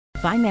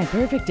Find that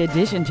perfect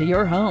addition to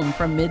your home,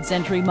 from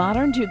mid-century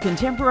modern to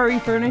contemporary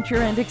furniture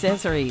and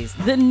accessories.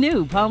 The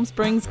new Palm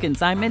Springs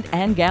Consignment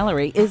and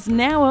Gallery is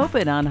now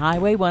open on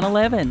Highway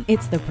 111.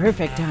 It's the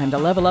perfect time to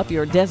level up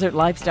your desert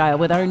lifestyle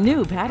with our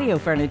new patio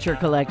furniture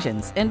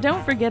collections. And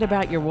don't forget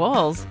about your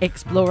walls.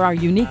 Explore our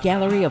unique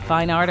gallery of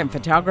fine art and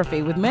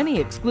photography with many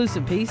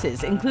exclusive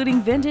pieces,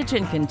 including vintage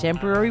and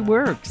contemporary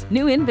works.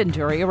 New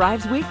inventory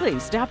arrives weekly.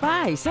 Stop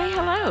by, say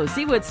hello,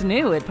 see what's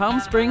new at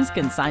Palm Springs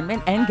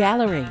Consignment and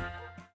Gallery.